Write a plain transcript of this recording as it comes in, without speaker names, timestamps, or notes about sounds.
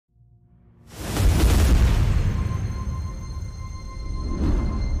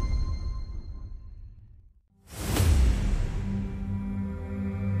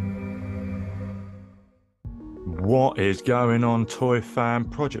What is going on, toy fam?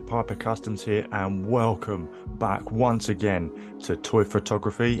 Project Piper Customs here, and welcome back once again to toy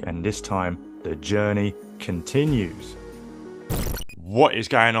photography, and this time the journey continues. What is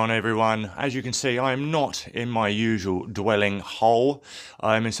going on, everyone? As you can see, I am not in my usual dwelling hole.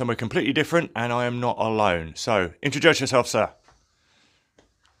 I am in somewhere completely different, and I am not alone. So introduce yourself, sir.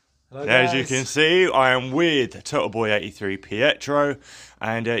 Hello, as guys. you can see, I am with Turtle Boy 83 Pietro,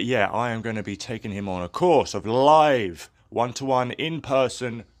 and yeah, I am going to be taking him on a course of live, one-to-one,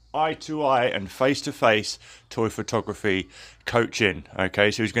 in-person, eye-to-eye and face-to-face toy photography coaching.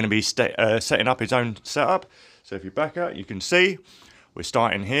 Okay, so he's going to be setting up his own setup. So if you back out, you can see we're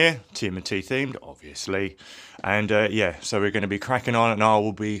starting here, TMT themed, obviously. And yeah, so we're going to be cracking on, and I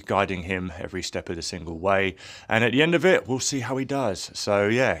will be guiding him every step of the single way. And at the end of it, we'll see how he does. So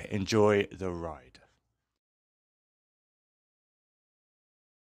yeah, enjoy the ride.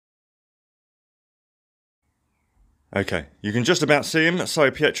 Okay, you can just about see him.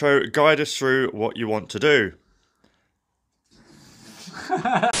 So Pietro, guide us through what you want to do.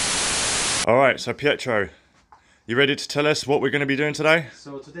 All right, so Pietro, you ready to tell us what we're going to be doing today?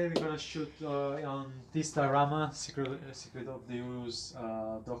 So today we're gonna shoot on this diorama, Secret of the Use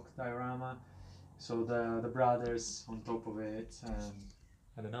dock diorama. So the brothers on top of it, and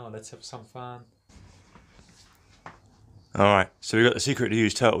I don't know. Let's have some fun. All right, so we've got the Secret to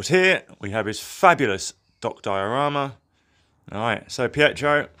Use turtles here. We have his fabulous dock diorama. All right, so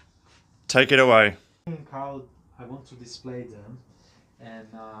Pietro, take it away. How I want to display them, and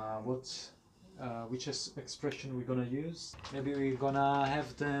which expression we're gonna use. Maybe we're gonna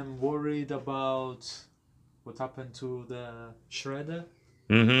have them worried about what happened to the shredder.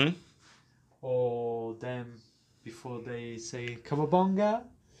 Mm-hmm. Or them before they say "Kawabonga."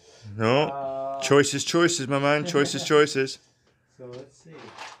 No, choices, my man. Choices. So let's see.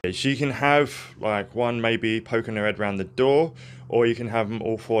 So you can have like one maybe poking their head around the door, or you can have them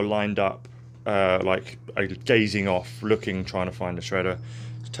all four lined up, like gazing off, looking, trying to find the shredder.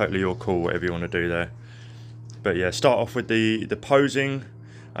 It's totally your call, whatever you want to do there. But yeah, start off with the posing,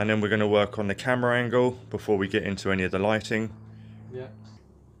 and then we're going to work on the camera angle before we get into any of the lighting. Yeah.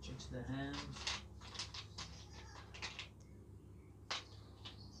 Change the hand.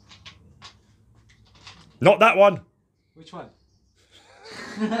 Not that one! Which one?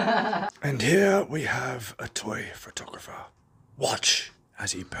 And here we have a toy photographer. Watch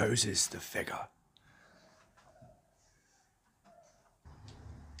as he poses the figure.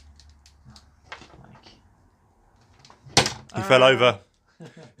 He fell over.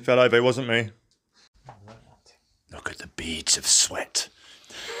 He fell over, it wasn't me. Look at the beads of sweat.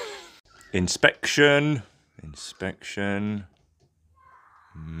 Inspection.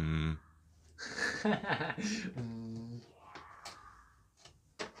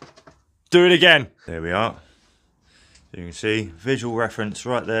 Do it again. There we are. So you can see visual reference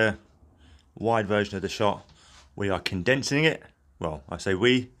right there. Wide version of the shot. We are condensing it. Well, I say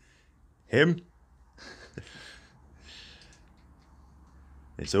we, him.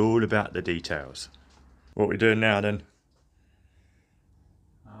 It's all about the details. What are we doing now then?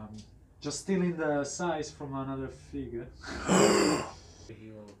 Just stealing the size from another figure.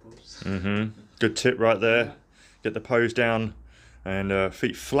 Good tip right there. Yeah. Get the pose down and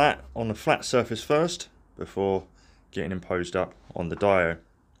feet flat on the flat surface first before getting him posed up on the dio.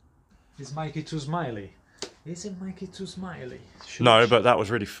 Is Mikey too smiley? Isn't Mikey too smiley? No, but that was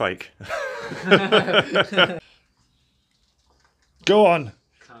really fake. Go on.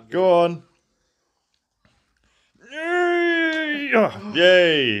 Go on. Yay! Oh,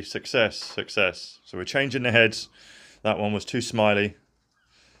 yay! Success. So we're changing the heads. That one was too smiley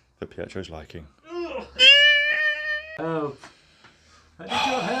for Pietro's liking. Help! I need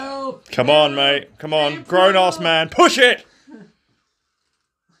your help! Come on, mate. Come on. Grown-ass man. Push it!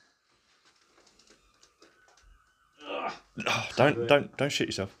 Oh, don't shit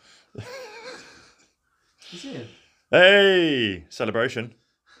yourself. Is it? Hey! Celebration.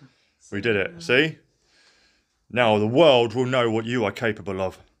 We did it. See? Now the world will know what you are capable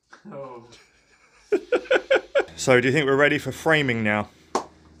of. Oh. So do you think we're ready for framing now?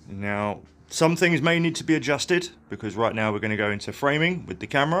 Now, some things may need to be adjusted because right now we're going to go into framing with the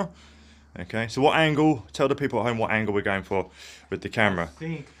camera. Okay, so what angle, tell the people at home what angle we're going for with the camera. I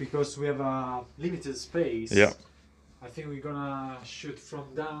think because we have a limited space, Yeah. I think we're gonna shoot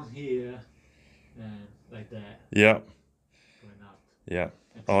from down here and like that. Yeah. Going up. Yeah.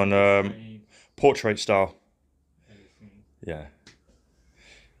 And On frame, portrait style. everything. Yeah.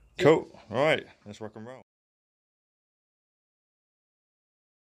 Cool. All right, let's rock and roll.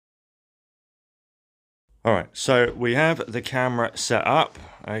 All right, so we have the camera set up,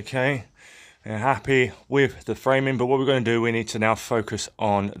 okay? We're happy with the framing, but what we're going to do, we need to now focus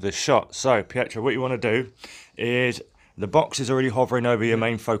on the shot. So, Pietro, what you want to do is, the box is already hovering over your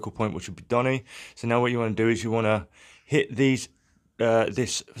main focal point, which would be Donny. So now what you want to do is you want to hit these,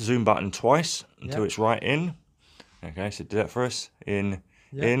 this zoom button twice until it's right in. Okay, so do that for us. In,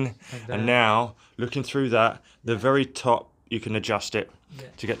 in. And now, looking through that, the very top, you can adjust it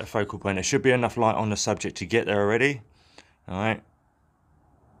to get the focal point. There should be enough light on the subject to get there already. All right.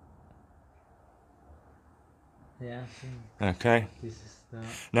 Yeah. Okay. This is the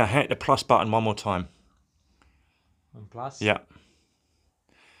Now hit the plus button one more time. one plus. Yeah.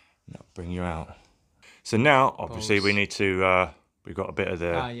 That'll bring you out. So now, obviously, we need to. We've got a bit of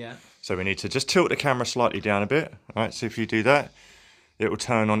the. So we need to just tilt the camera slightly down a bit. All right. So if you do that, it will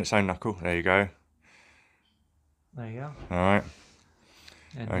turn on its own knuckle. There you go. There you go. All right.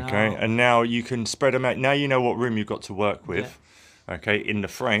 And okay. And now you can spread them out. Now you know what room you've got to work with. Okay. In the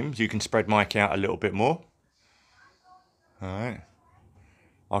frames, you can spread Mike out a little bit more. All right.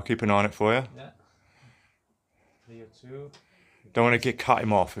 I'll keep an eye on it for you. Yeah. 3 or 2. Don't want to cut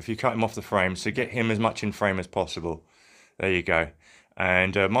him off. If you cut him off the frame, so get him as much in frame as possible. There you go.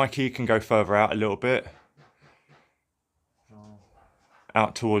 And Mikey can go further out a little bit.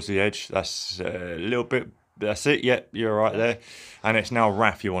 Out towards the edge. That's a little bit. That's it. Yep, you're right there. And it's now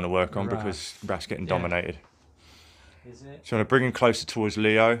Raf you want to work on because Raf's getting dominated. Is it? So you want to bring him closer towards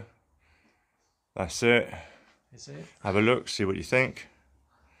Leo. That's it. Is it? Have a look. See what you think.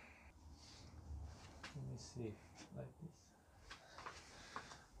 Let me see. Like this.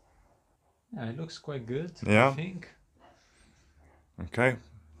 Yeah, it looks quite good. Yeah. I think. Okay.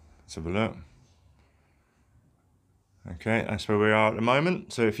 Let's have a look. Okay, that's where we are at the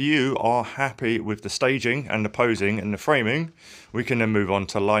moment. So if you are happy with the staging and the posing and the framing, we can then move on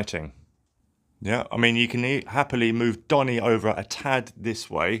to lighting. Yeah, I mean, you can happily move Donny over a tad this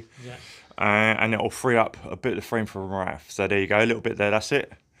way. Yeah. And it'll free up a bit of the frame for Raf. So there you go, a little bit there, that's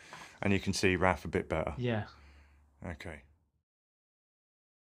it. And you can see Raf a bit better. Yeah. Okay.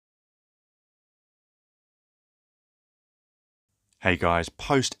 Hey guys,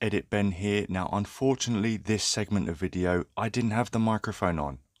 post-edit Ben here. Now unfortunately this segment of video I didn't have the microphone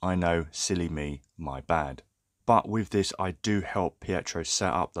on. I know, silly me, my bad. But with this I do help Pietro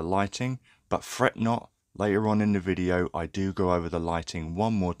set up the lighting, but fret not, later on in the video I do go over the lighting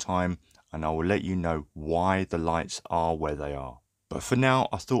one more time and I will let you know why the lights are where they are. But for now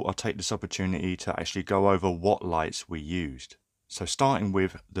I thought I'd take this opportunity to actually go over what lights we used. So starting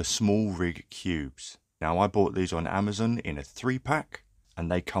with the small rig cubes. Now I bought these on Amazon in a 3-pack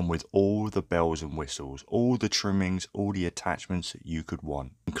and they come with all the bells and whistles, all the trimmings, all the attachments that you could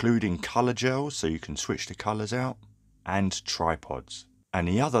want, including color gels so you can switch the colors out and tripods. And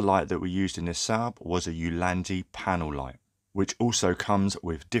the other light that we used in this setup was a ULANZI panel light, which also comes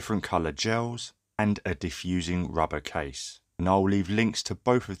with different color gels and a diffusing rubber case. And I'll leave links to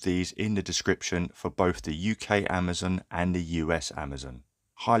both of these in the description for both the UK Amazon and the US Amazon.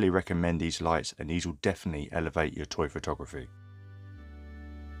 Highly recommend these lights and these will definitely elevate your toy photography.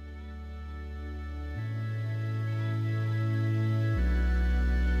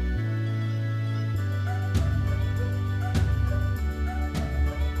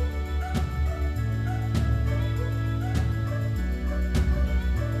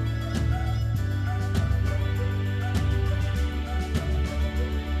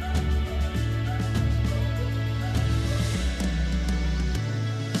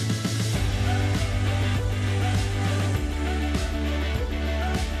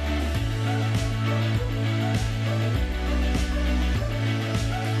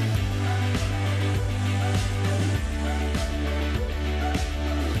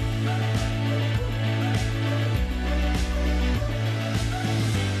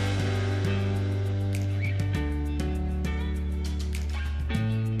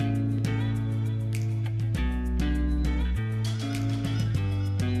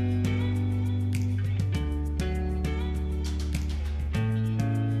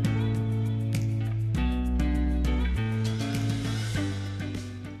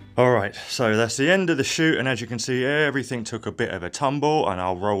 Alright, so that's the end of the shoot, and as you can see everything took a bit of a tumble, and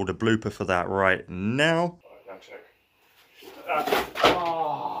I'll roll the blooper for that right now.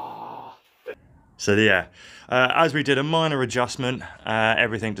 So yeah, as we did a minor adjustment,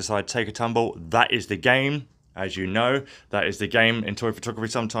 everything decided to take a tumble. That is the game, as you know. That is the game in toy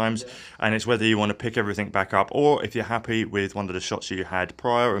photography sometimes, and it's whether you want to pick everything back up, or if you're happy with one of the shots you had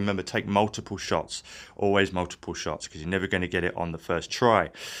prior, remember, take multiple shots. Always multiple shots, because you're never going to get it on the first try.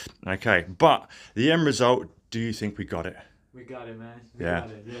 Okay, but the end result, do you think we got it? We got it, man. We got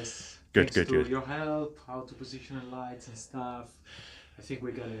it, yes. Good, Thanks to your help, how to position the lights and stuff. I think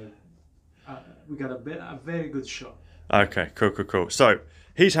we got it. a very good shot. Okay, cool. So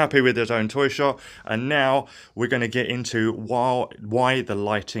he's happy with his own toy shot, and now we're going to get into why the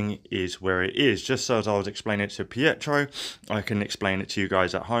lighting is where it is. Just as I was explaining it to Pietro, I can explain it to you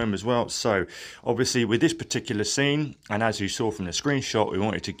guys at home as well. So obviously with this particular scene, and as you saw from the screenshot, we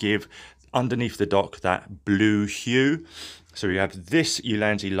wanted to give underneath the dock that blue hue. So we have this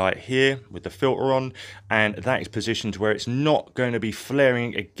ULANZI light here with the filter on, and that is positioned where it's not going to be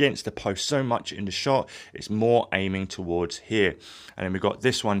flaring against the post so much in the shot. It's more aiming towards here. And then we've got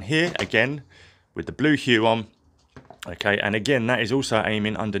this one here again with the blue hue on. Okay, and again, that is also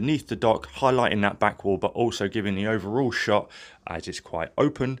aiming underneath the dock, highlighting that back wall, but also giving the overall shot, as it's quite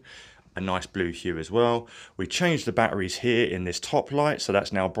open, a nice blue hue as well. We changed the batteries here in this top light, so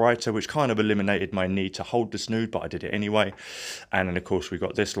that's now brighter, which kind of eliminated my need to hold the snood, but I did it anyway. And then of course we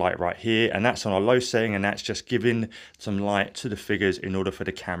got this light right here, and that's on a low setting, and that's just giving some light to the figures in order for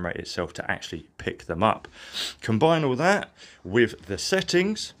the camera itself to actually pick them up. Combine all that with the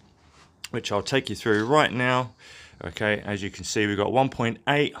settings, which I'll take you through right now. Okay, as you can see, we've got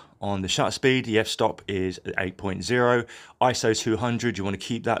 1.8 on the shutter speed. The f-stop is 8.0. ISO 200, you want to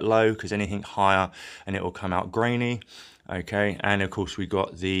keep that low because anything higher and it will come out grainy. Okay, and of course we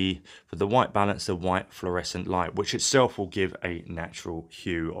got for the white balance, the white fluorescent light, which itself will give a natural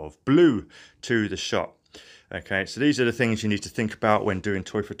hue of blue to the shot. Okay, so these are the things you need to think about when doing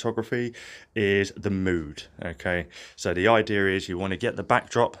toy photography, is the mood. Okay, so the idea is you want to get the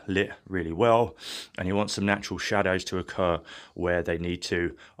backdrop lit really well, and you want some natural shadows to occur where they need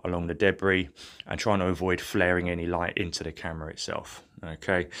to along the debris, and trying to avoid flaring any light into the camera itself.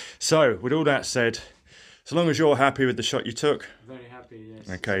 Okay, so with all that said, so long as you're happy with the shot you took. Very happy, yes.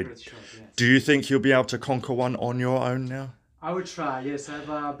 Okay, Great shot, yes. Do you think you'll be able to conquer one on your own now? I will try, yes. I have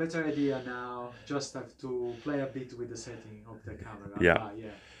a better idea now. Just have to play a bit with the setting of the camera. Yeah. Yeah.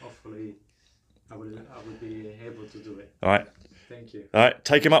 Hopefully, I will be able to do it. All right. Thank you. All right,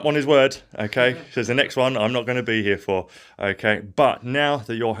 take him up on his word, okay? Because the next one I'm not going to be here for, okay? But now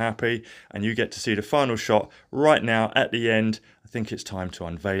that you're happy and you get to see the final shot right now at the end, I think it's time to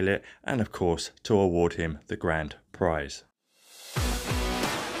unveil it and, of course, to award him the grand prize.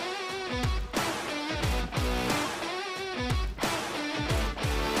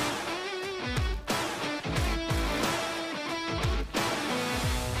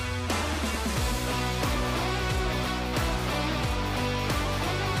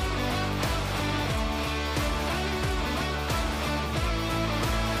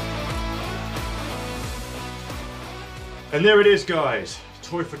 And there it is, guys.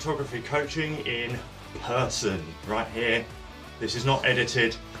 Toy photography coaching in person, right here. This is not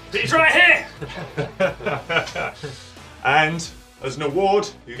edited. It's right here! And as an award,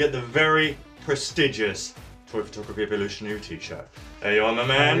 you get the very prestigious Toy Photography Evolutionary t-shirt. There you are, my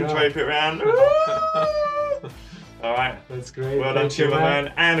man. Drape it around. All right. That's great. Well done to you, my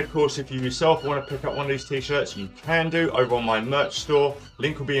man. And of course, if you yourself want to pick up one of these t-shirts, you can do over on my merch store.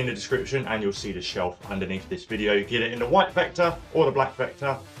 Link will be in the description, and you'll see the shelf underneath this video. You get it in the white vector or the black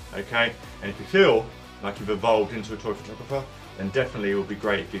vector, okay? And if you feel like you've evolved into a toy photographer, then definitely it would be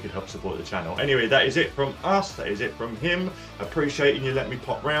great if you could help support the channel. Anyway, that is it from us. That is it from him. Appreciating you letting me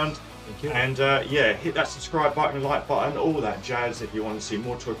pop round. Thank you. And yeah, hit that subscribe button, like button, all that jazz if you want to see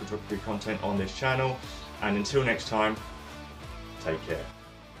more toy photography content on this channel. And until next time, take care.